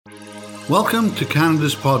Welcome to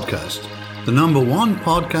Canada's podcast, the number one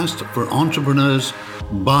podcast for entrepreneurs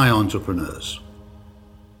by entrepreneurs.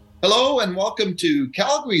 Hello and welcome to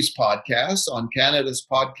Calgary's podcast on Canada's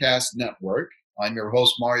Podcast Network. I'm your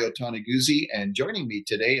host, Mario Toneguzzi, and joining me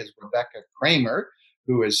today is Rebecca Kramer,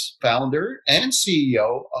 who is founder and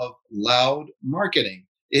CEO of Loud Marketing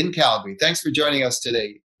in Calgary. Thanks for joining us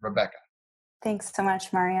today, Rebecca. Thanks so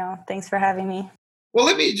much, Mario. Thanks for having me. Well,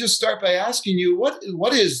 let me just start by asking you,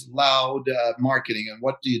 what is Loud Marketing and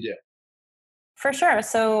what do you do? For sure.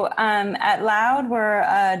 So at Loud, we're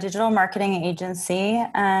a digital marketing agency.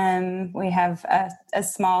 We have a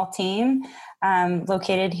small team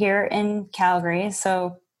located here in Calgary.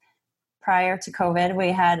 So prior to COVID,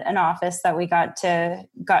 we had an office that we got to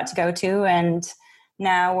go to, and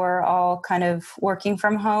now we're all kind of working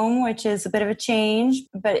from home, which is a bit of a change.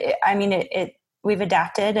 But we've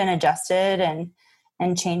adapted and adjusted and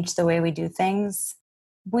changed the way we do things.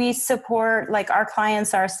 We support, our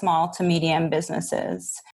clients are small to medium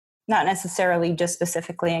businesses, not necessarily just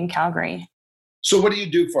specifically in Calgary. So what do you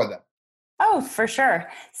do for them? Oh, for sure.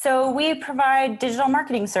 So we provide digital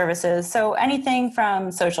marketing services. So anything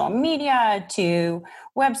from social media to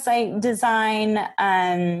website design.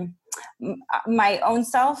 My own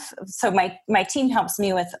self, so my team helps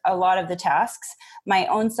me with a lot of the tasks. My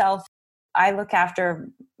own self, I look after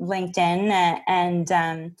LinkedIn,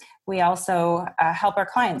 and we also help our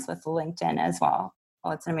clients with LinkedIn as well.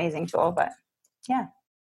 Well, it's an amazing tool, but yeah.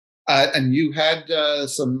 And you had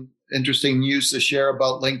some interesting news to share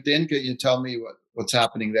about LinkedIn. Can you tell me what's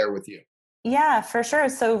happening there with you? Yeah, for sure.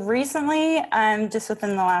 So recently, just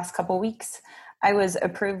within the last couple of weeks, I was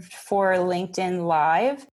approved for LinkedIn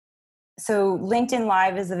Live. So LinkedIn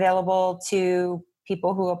Live is available to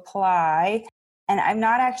people who apply. And I'm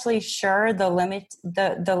not actually sure the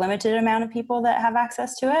limited amount of people that have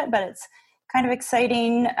access to it, but it's kind of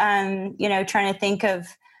exciting, trying to think of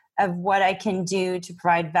what I can do to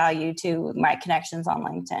provide value to my connections on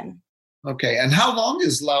LinkedIn. Okay. And how long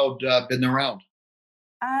has Loud been around?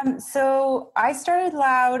 So I started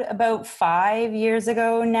Loud about 5 years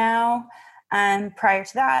ago now. Prior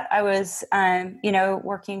to that, I was,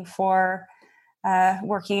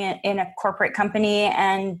 working in a corporate company,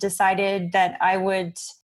 and decided that I wanted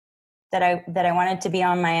to be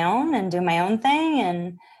on my own and do my own thing.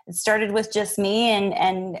 And it started with just me.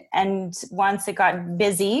 And once it got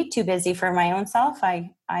too busy for my own self, I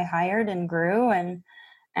hired and grew, and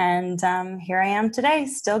here I am today,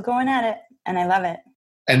 still going at it, and I love it.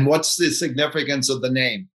 And what's the significance of the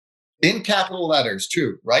name? In capital letters,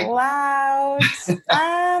 too, right? Loud.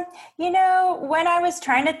 When I was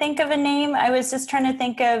trying to think of a name, I was just trying to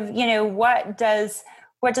think of, what does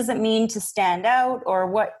it mean to stand out,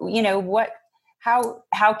 or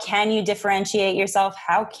how can you differentiate yourself?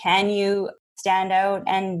 How can you stand out?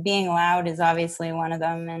 And being loud is obviously one of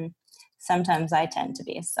them. And sometimes I tend to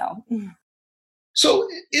be, so. So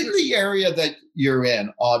in the area that you're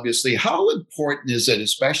in, obviously, how important is it,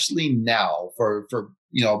 especially now for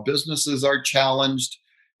businesses are challenged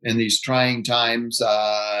in these trying times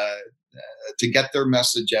to get their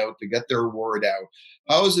message out, to get their word out?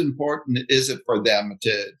 How important is it for them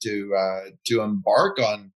to embark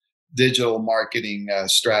on digital marketing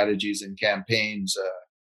strategies and campaigns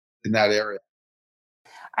in that area?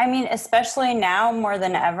 I mean, especially now more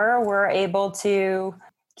than ever, we're able to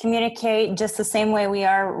communicate just the same way we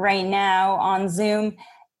are right now on Zoom.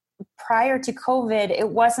 Prior to COVID, it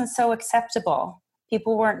wasn't so acceptable.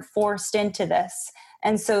 People weren't forced into this.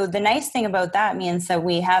 And so the nice thing about that means that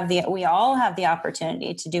we all have the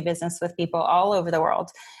opportunity to do business with people all over the world.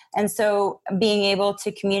 And so being able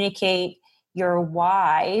to communicate your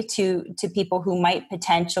why to people who might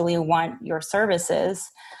potentially want your services,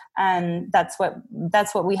 that's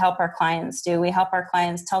what we help our clients do. We help our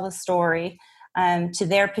clients tell the story to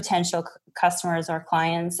their potential customers or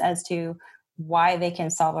clients as to why they can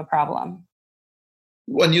solve a problem.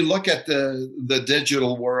 When you look at the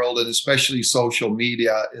digital world, and especially social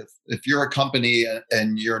media, if you're a company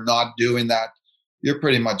and you're not doing that, you're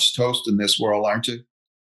pretty much toast in this world, aren't you?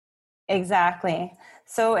 Exactly.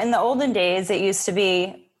 So in the olden days, it used to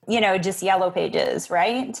be, just yellow pages,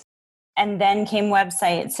 right? And then came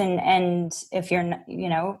websites, and if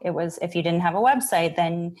if you didn't have a website,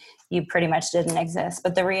 then you pretty much didn't exist.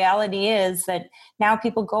 But the reality is that now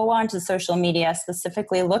people go onto social media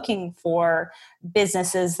specifically looking for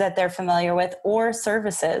businesses that they're familiar with or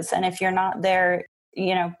services. And if you're not there,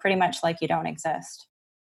 pretty much like you don't exist.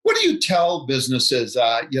 What do you tell businesses,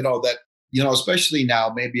 especially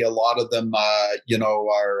now, maybe a lot of them,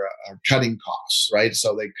 are cutting costs, right?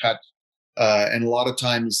 So they cut. And a lot of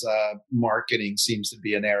times marketing seems to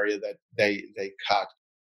be an area that they cut.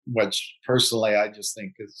 which personally I just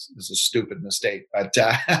think is a stupid mistake. But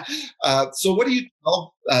so, what do you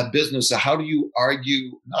tell business? How do you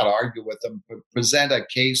not argue with them, but present a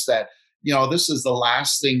case that this is the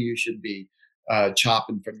last thing you should be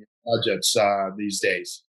chopping from your budgets these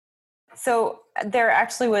days? So there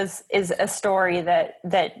actually is a story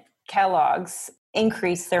that Kellogg's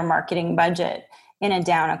increased their marketing budget in a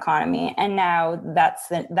down economy, and now that's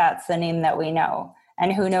the name that we know.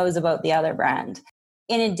 And who knows about the other brand?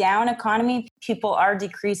 In a down economy, people are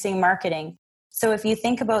decreasing marketing. So if you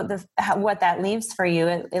think about what that leaves for you,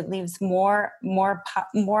 it leaves more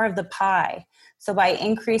of the pie. So by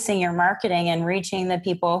increasing your marketing and reaching the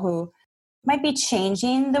people who might be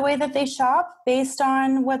changing the way that they shop based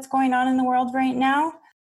on what's going on in the world right now,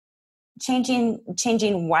 changing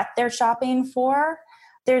what they're shopping for,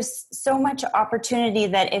 there's so much opportunity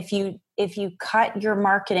that if you cut your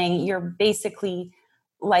marketing, you're basically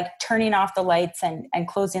like turning off the lights and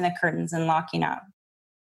closing the curtains and locking up.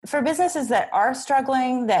 For businesses that are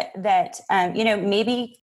struggling, that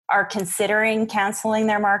maybe are considering canceling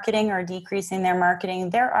their marketing or decreasing their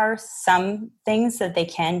marketing, there are some things that they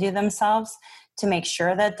can do themselves to make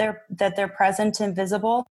sure that they're present and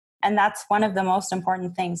visible. And that's one of the most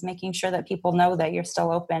important things, making sure that people know that you're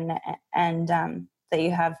still open and that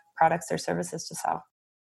you have products or services to sell.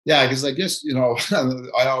 Yeah, because I guess,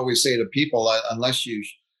 I always say to people, unless you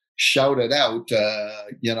shout it out,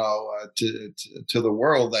 to the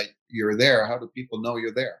world that you're there, how do people know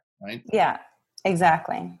you're there, right? Yeah,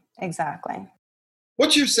 exactly.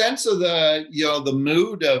 What's your sense of the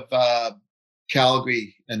mood of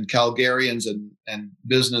Calgary and Calgarians and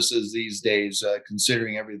businesses these days,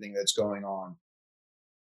 considering everything that's going on?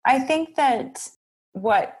 I think that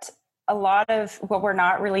what we're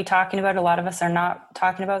not really talking about, a lot of us are not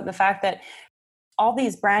talking about the fact that all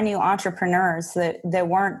these brand new entrepreneurs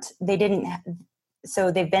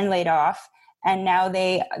so they've been laid off, and now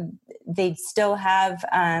they still have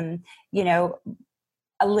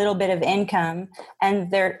a little bit of income,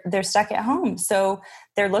 and they're stuck at home. So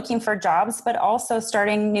they're looking for jobs, but also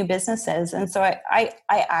starting new businesses. And so I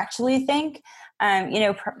actually think,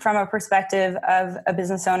 from a perspective of a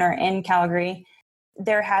business owner in Calgary,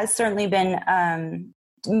 there has certainly been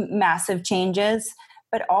massive changes,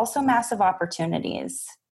 but also massive opportunities.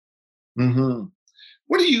 Mm-hmm.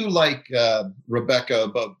 What do you like, Rebecca,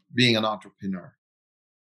 about being an entrepreneur?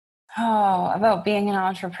 Oh, about being an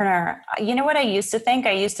entrepreneur. You know what I used to think?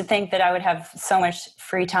 I used to think that I would have so much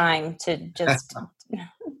free time to just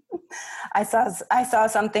I saw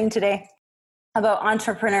something today about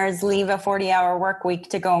entrepreneurs leave a 40-hour work week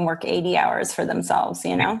to go and work 80 hours for themselves,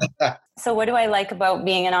 So what do I like about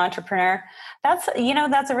being an entrepreneur? That's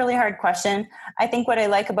a really hard question. I think what I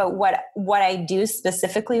like about what I do,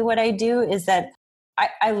 specifically what I do, is that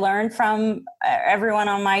I learn from everyone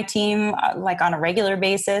on my team, like on a regular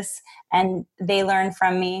basis, and they learn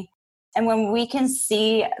from me. And when we can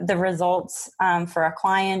see the results for a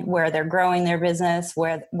client, where they're growing their business,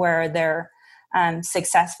 where they're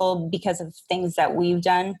successful because of things that we've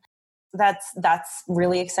done, that's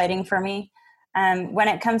really exciting for me. When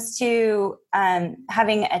it comes to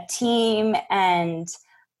having a team and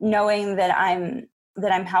knowing that I'm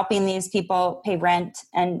helping these people pay rent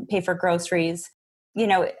and pay for groceries,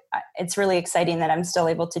 it's really exciting that I'm still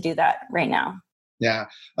able to do that right now. Yeah.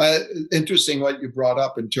 Interesting what you brought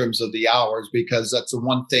up in terms of the hours, because that's the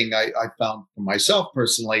one thing I found for myself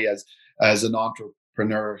personally as an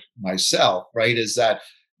entrepreneur myself, right? Is that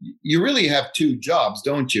you really have two jobs,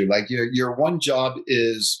 don't you? Like your one job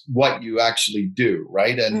is what you actually do,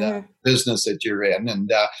 right? And business that you're in. And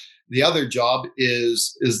the other job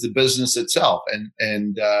is the business itself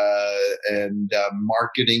and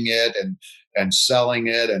marketing it and selling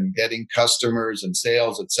it and getting customers and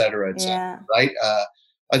sales, et cetera, right?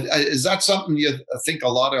 Is that something you think a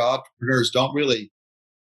lot of entrepreneurs don't really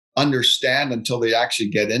understand until they actually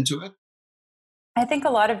get into it? I think a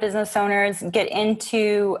lot of business owners get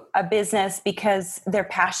into a business because they're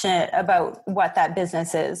passionate about what that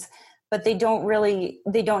business is, but they don't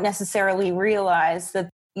necessarily realize that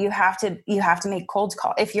you have to make cold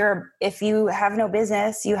call. If you have no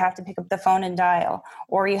business, you have to pick up the phone and dial,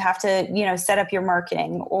 or you have to, set up your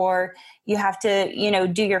marketing, or you have to,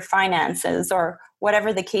 do your finances, or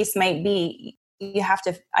whatever the case might be. You have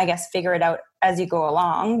to, I guess, figure it out as you go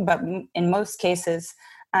along. But in most cases,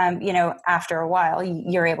 after a while,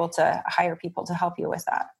 you're able to hire people to help you with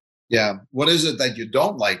that. Yeah. What is it that you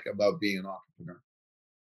don't like about being an entrepreneur?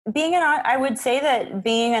 I would say that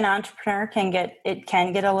being an entrepreneur can get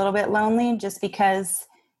a little bit lonely, just because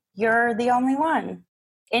you're the only one.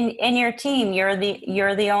 in your team, you're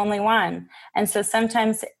the only one. And so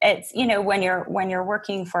sometimes it's, when you're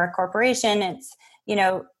working for a corporation, it's,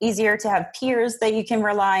 easier to have peers that you can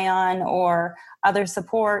rely on or other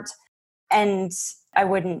support. And I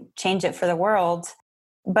wouldn't change it for the world.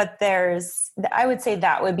 But I would say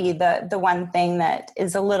that would be the one thing that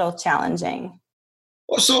is a little challenging.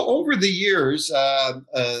 Well, so over the years,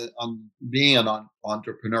 on being an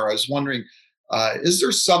entrepreneur, I was wondering, is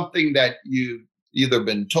there something that you've either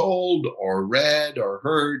been told or read or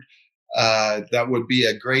heard that would be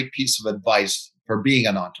a great piece of advice for being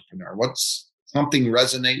an entrepreneur? What's something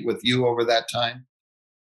resonate with you over that time?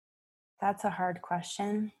 That's a hard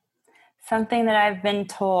question. Something that I've been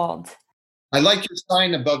told. I like your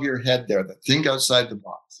sign above your head there, that think outside the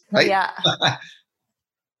box, right? Yeah.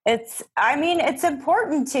 It's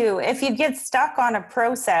important to, if you get stuck on a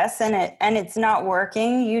process and it's not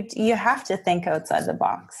working, you have to think outside the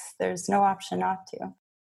box. There's no option not to.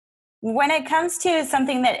 When it comes to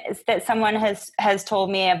something that someone has told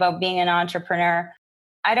me about being an entrepreneur,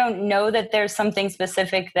 I don't know that there's something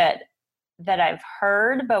specific that I've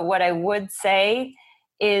heard, but what I would say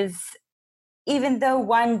is, even though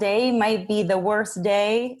one day might be the worst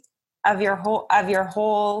day of your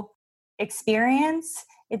whole experience,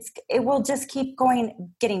 it will just keep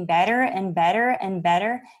getting better and better and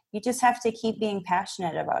better. You just have to keep being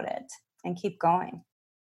passionate about it and keep going.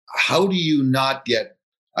 How do you not get,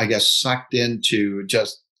 I guess, sucked into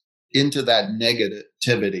that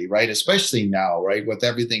negativity, right? Especially now, right? With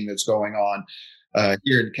everything that's going on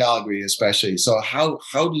here in Calgary, especially. So how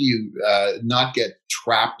do you not get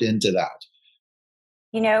trapped into that?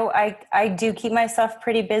 I do keep myself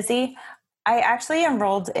pretty busy. I actually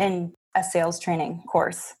enrolled in a sales training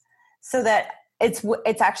course so that it's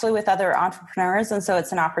actually with other entrepreneurs. And so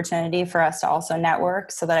it's an opportunity for us to also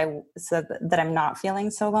network so that I'm not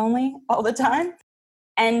feeling so lonely all the time.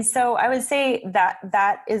 And so I would say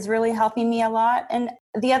that is really helping me a lot. And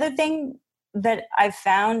the other thing that I've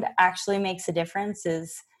found actually makes a difference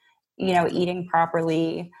is, eating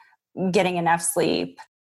properly, getting enough sleep,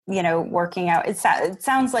 working out. It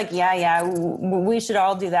sounds like, we should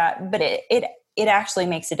all do that. But it actually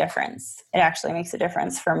makes a difference. It actually makes a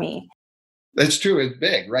difference for me. That's true. It's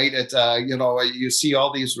big, right? It's, you see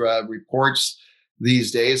all these reports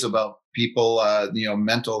these days about people,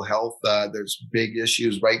 mental health. There's big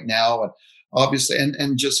issues right now, and obviously,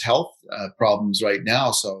 and just health problems right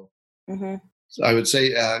now. So, so I would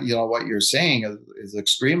say, what you're saying is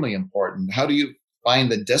extremely important. How do you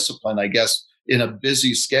find the discipline, I guess, in a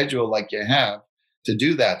busy schedule like you have to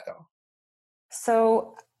do that, though?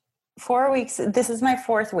 So 4 weeks, this is my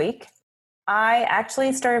 4th week. I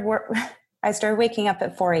actually started waking up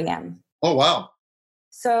at 4 a.m. Oh, wow.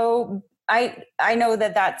 So I know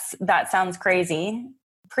that sounds crazy.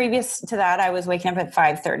 Previous to that, I was waking up at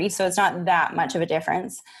 5:30, so it's not that much of a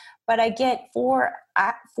difference. But I get four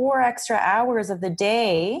extra hours of the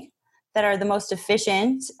day that are the most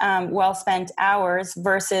efficient, well-spent hours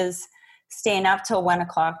versus staying up till 1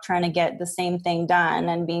 o'clock trying to get the same thing done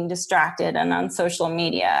and being distracted and on social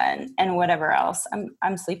media and whatever else.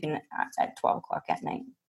 I'm sleeping at 12 o'clock at night.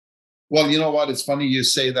 Well, you know what? It's funny you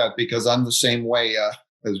say that because I'm the same way.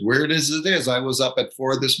 As weird as it is, I was up at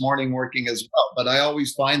 4 this morning working as well. But I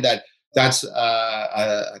always find that that's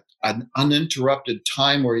an uninterrupted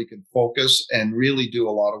time where you can focus and really do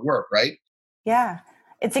a lot of work, right? Yeah.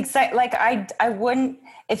 It's exciting. Like I wouldn't,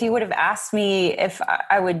 if you would have asked me if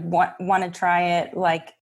I would want to try it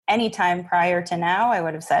like any time prior to now, I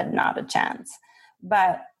would have said not a chance.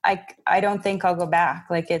 But I don't think I'll go back.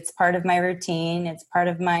 Like it's part of my routine. It's part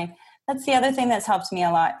of that's the other thing that's helped me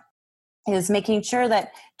a lot, is making sure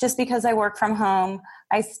that just because I work from home,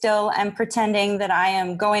 I still am pretending that I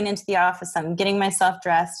am going into the office. I'm getting myself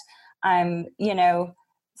dressed. I'm,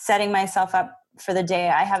 setting myself up for the day.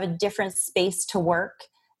 I have a different space to work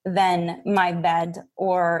than my bed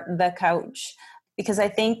or the couch, because I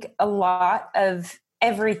think a lot of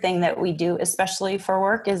everything that we do, especially for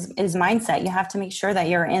work, is mindset. You have to make sure that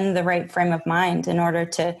you're in the right frame of mind in order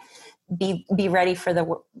to be ready for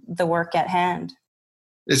the work at hand.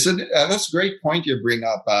 That's a great point you bring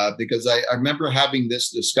up, because I remember having this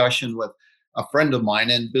discussion with a friend of mine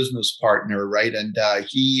and business partner, right? And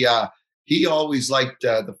he always liked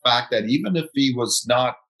the fact that even if he was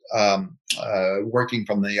not working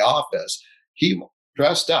from the office, he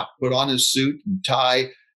dressed up, put on his suit and tie,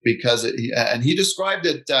 because he described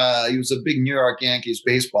it. He was a big New York Yankees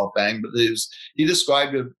baseball fan, but he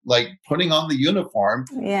described it like putting on the uniform.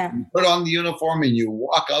 Yeah, you put on the uniform and you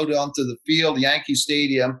walk out onto the field, Yankee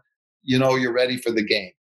Stadium. You're ready for the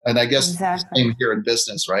game. And I guess exactly. Same here in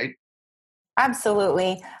business, right?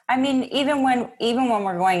 Absolutely. I mean, even when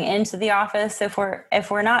we're going into the office, if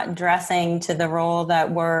we're not dressing to the role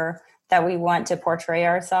that we want to portray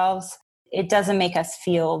ourselves, it doesn't make us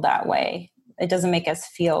feel that way. It doesn't make us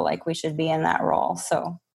feel like we should be in that role.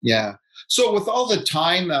 So Yeah. So with all the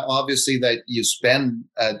time, obviously, that you spend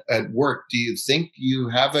at work, do you think you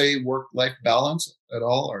have a work-life balance at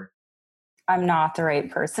all, or? I'm not the right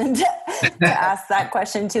person to ask that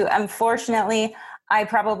question to. Unfortunately, I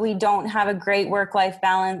probably don't have a great work-life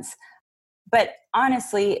balance. But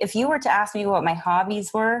honestly, if you were to ask me what my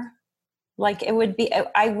hobbies were, like it would be,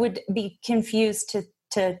 I would be confused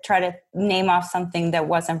to try to name off something that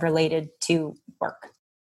wasn't related to work.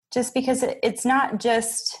 Just because it's not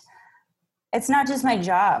just my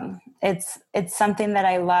job. It's something that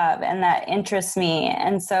I love and that interests me.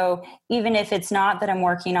 And so even if it's not that I'm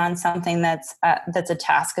working on something that's a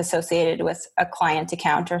task associated with a client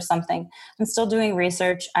account or something, I'm still doing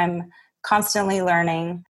research. I'm constantly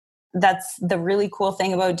learning. That's the really cool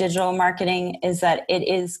thing about digital marketing, is that it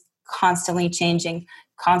is constantly changing,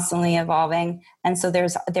 constantly evolving. And so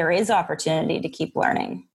there is opportunity to keep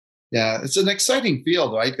learning. Yeah, it's an exciting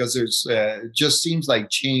field, right? Because there's it just seems like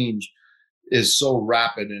change is so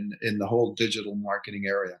rapid in the whole digital marketing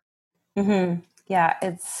area. Yeah,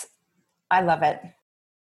 I love it.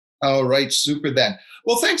 All right, super then.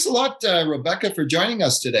 Well, thanks a lot, Rebecca, for joining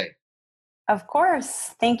us today. Of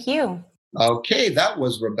course. Thank you. Okay, that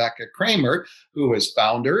was Rebecca Kramer, who is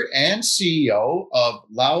founder and CEO of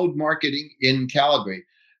Loud Marketing in Calgary.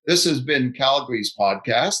 This has been Calgary's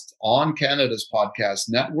podcast on Canada's Podcast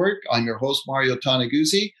Network. I'm your host, Mario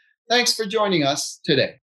Tanaguzzi. Thanks for joining us today.